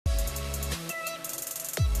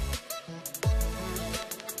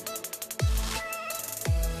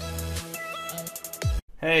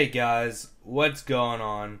Hey guys, what's going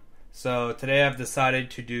on? So today I've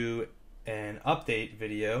decided to do an update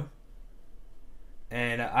video,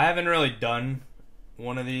 and I haven't really done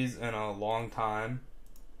one of these in a long time,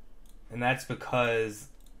 and that's because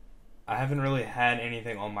I haven't really had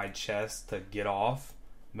anything on my chest to get off,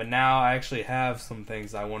 but now I actually have some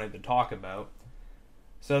things I wanted to talk about.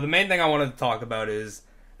 So the main thing I wanted to talk about is,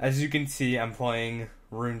 as you can see, I'm playing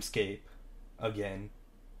RuneScape again,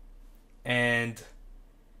 and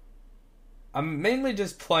I'm mainly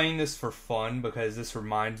just playing this for fun because this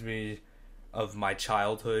reminds me of my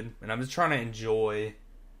childhood, and I'm just trying to enjoy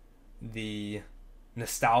the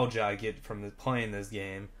nostalgia I get from playing this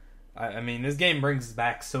game. I mean, this game brings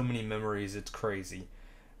back so many memories, it's crazy.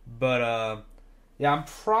 But, yeah, I'm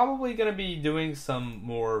probably going to be doing some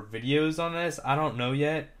more videos on this. I don't know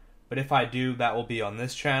yet, but if I do, that will be on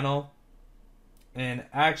this channel. And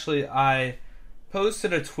actually, I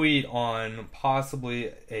posted a tweet on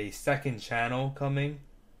possibly a second channel coming,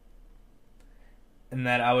 and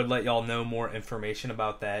that I would let y'all know more information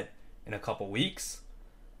about that in a couple weeks.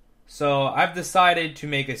 So I've decided to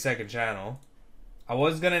make a second channel. I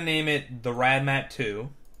was going to name it TheRadMatt 2,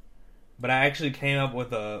 but I actually came up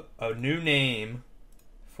with a new name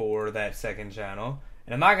for that second channel,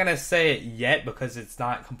 and I'm not going to say it yet because it's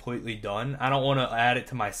not completely done. I don't want to add it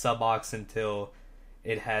to my sub box until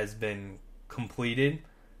it has been completed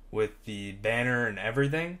with the banner and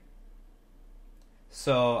everything.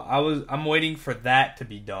 So I'm waiting for that to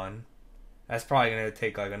be done. That's probably gonna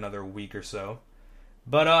take like another week or so.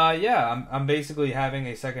 But yeah, I'm basically having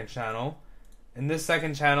a second channel, and this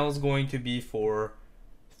second channel is going to be for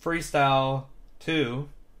Freestyle 2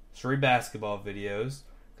 street basketball videos,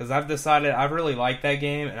 because I've decided I really like that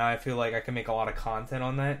game and I feel like I can make a lot of content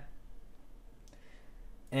on that.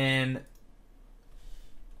 And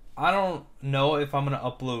I don't know if I'm going to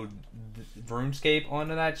upload RuneScape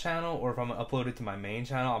onto that channel or if I'm going to upload it to my main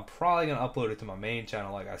channel. I'm probably going to upload it to my main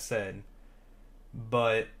channel, like I said.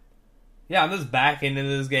 But yeah, I'm just back into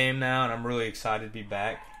this game now, and I'm really excited to be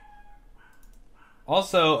back.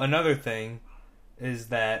 Also, another thing is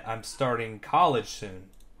that I'm starting college soon.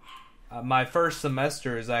 My first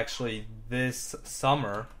semester is actually this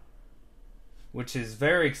summer, which is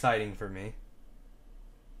very exciting for me.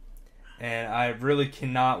 And I really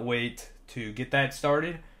cannot wait to get that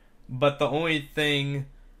started. But the only thing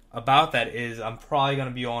about that is I'm probably going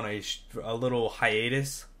to be on a little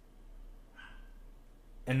hiatus.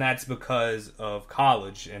 And that's because of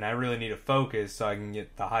college. And I really need to focus so I can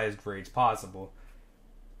get the highest grades possible.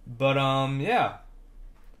 But, yeah.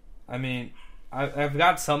 I mean, I've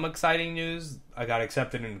got some exciting news. I got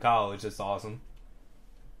accepted in college. That's awesome.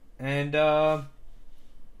 And,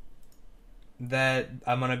 that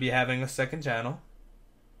I'm going to be having a second channel.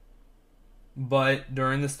 But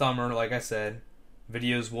during the summer, like I said,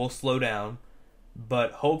 videos will slow down.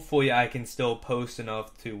 But hopefully I can still post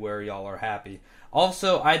enough to where y'all are happy.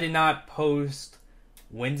 Also, I did not post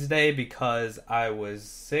Wednesday because I was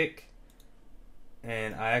sick.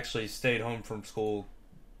 And I actually stayed home from school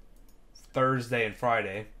Thursday and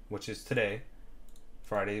Friday, which is today.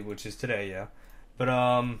 Friday, which is today, yeah. But,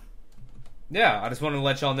 yeah, I just wanted to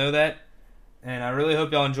let y'all know that. And I really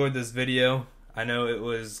hope y'all enjoyed this video. I know it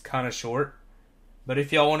was kind of short. But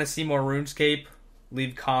if y'all want to see more RuneScape,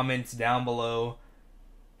 leave comments down below.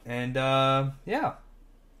 And, yeah.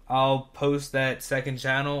 I'll post that second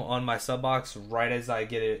channel on my sub box right as I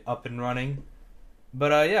get it up and running.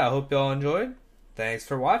 But, yeah, I hope y'all enjoyed. Thanks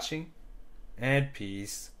for watching. And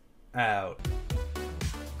peace out.